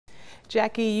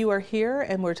Jackie, you are here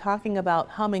and we're talking about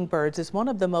hummingbirds. It's one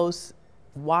of the most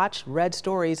watched, read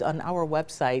stories on our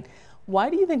website. Why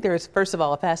do you think there is, first of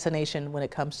all, a fascination when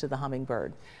it comes to the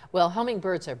hummingbird? Well,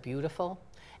 hummingbirds are beautiful,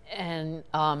 and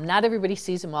not everybody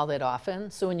sees them all that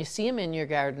often. So when you see them in your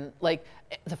garden, like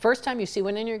the first time you see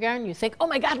one in your garden, you think, oh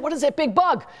my God, what is that big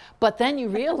bug? But then you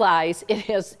realize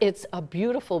it's a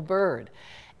beautiful bird.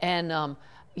 And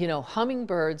you know,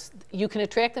 hummingbirds, you can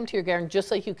attract them to your garden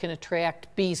just like you can attract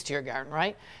bees to your garden,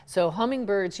 right? So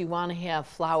hummingbirds, you want to have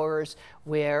flowers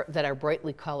that are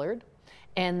brightly colored,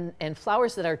 and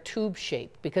flowers that are tube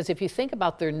shaped, because if you think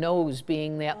about their nose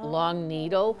being that long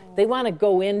needle, they want to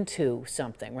go into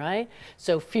something, right?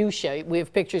 So fuchsia, we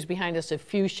have pictures behind us of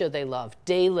fuchsia they love,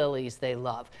 daylilies they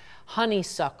love,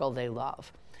 honeysuckle they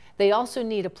love. They also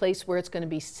need a place where it's going to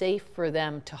be safe for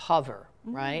them to hover,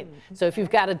 right? So if you've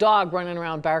got a dog running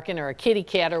around barking, or a kitty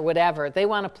cat or whatever, they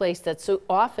want a place that, so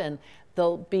often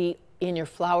they'll be in your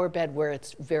flower bed where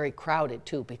it's very crowded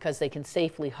too, because they can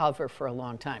safely hover for a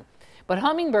long time. But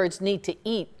hummingbirds need to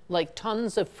eat like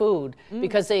tons of food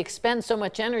because they expend so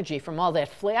much energy from all that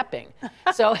flapping.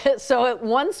 So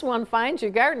once one finds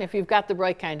your garden, if you've got the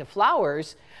right kind of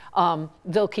flowers,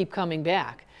 they'll keep coming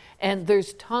back. And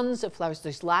there's tons of flowers.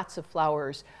 There's lots of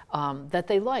flowers that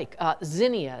they like.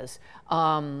 Zinnias.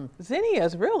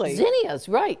 Zinnias, really? Zinnias,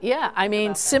 right, yeah. I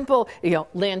mean, simple, you know,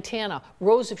 lantana,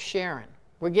 Rose of Sharon.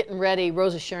 We're getting ready.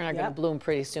 Rose of Sharon are going to bloom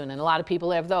pretty soon, and a lot of people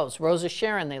have those. Rose of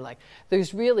Sharon they like.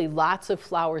 There's really lots of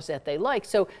flowers that they like,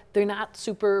 so they're not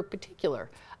super particular.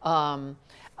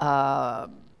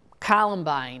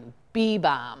 Columbine, bee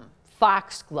balm,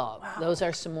 foxglove. Wow. Those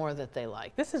are some more that they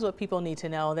like. This is what people need to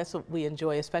know. That's what we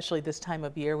enjoy, especially this time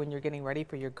of year when you're getting ready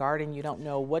for your garden. You don't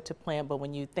know what to plant, but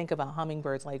when you think about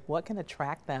hummingbirds, like what can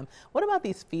attract them? What about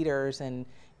these feeders and,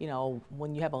 you know,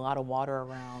 when you have a lot of water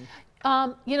around?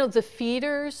 You know, the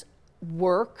feeders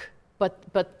work,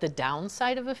 but the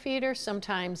downside of a feeder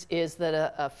sometimes is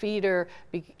that a feeder,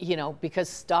 you know, because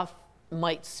stuff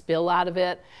might spill out of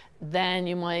it, then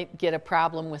you might get a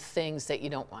problem with things that you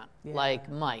don't want, like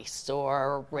mice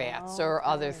or rats or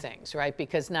other things, right?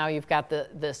 Because now you've got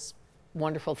this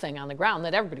wonderful thing on the ground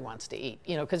that everybody wants to eat,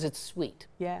 you know, because it's sweet.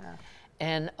 Yeah.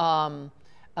 And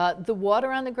the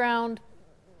water on the ground,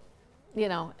 you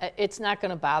know, it's not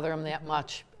going to bother them that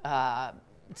much.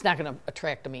 It's not going to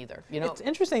attract them either. You know, it's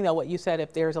interesting though what you said.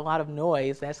 If there's a lot of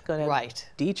noise, that's going to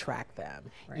detract them.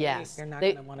 Right? Yes, they're not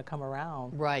going to want to come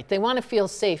around. Right, they want to feel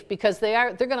safe because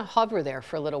they're going to hover there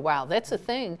for a little while. That's the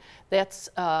thing. That's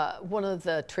one of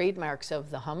the trademarks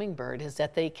of the hummingbird is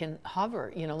that they can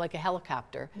hover. You know, like a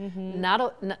helicopter.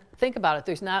 Think about it.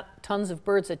 There's not tons of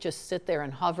birds that just sit there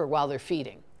and hover while they're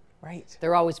feeding. Right.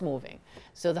 They're always moving.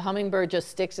 So the hummingbird just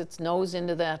sticks its nose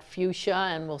into that fuchsia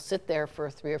and will sit there for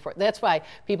 3 or 4. That's why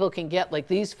people can get, like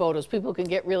these photos, people can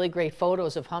get really great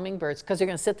photos of hummingbirds because they're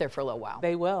going to sit there for a little while.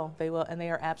 They will, and they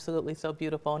are absolutely so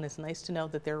beautiful, and it's nice to know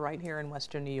that they're right here in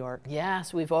Western New York.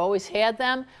 Yes, we've always had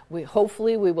them.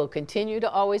 Hopefully we will continue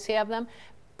to always have them.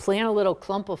 Plant a little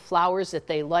clump of flowers that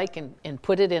they like and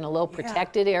put it in a little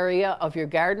protected area of your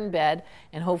garden bed,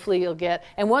 and hopefully you'll get,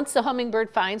 and once the hummingbird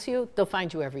finds you, they'll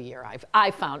find you every year.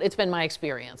 I've found, it's been my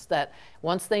experience, that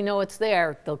once they know it's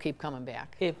there, they'll keep coming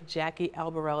back. If Jackie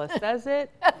Albarella says it,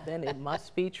 then it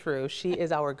must be true. She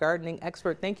is our gardening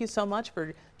expert. Thank you so much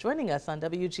for joining us on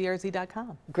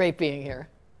WGRZ.com. Great being here.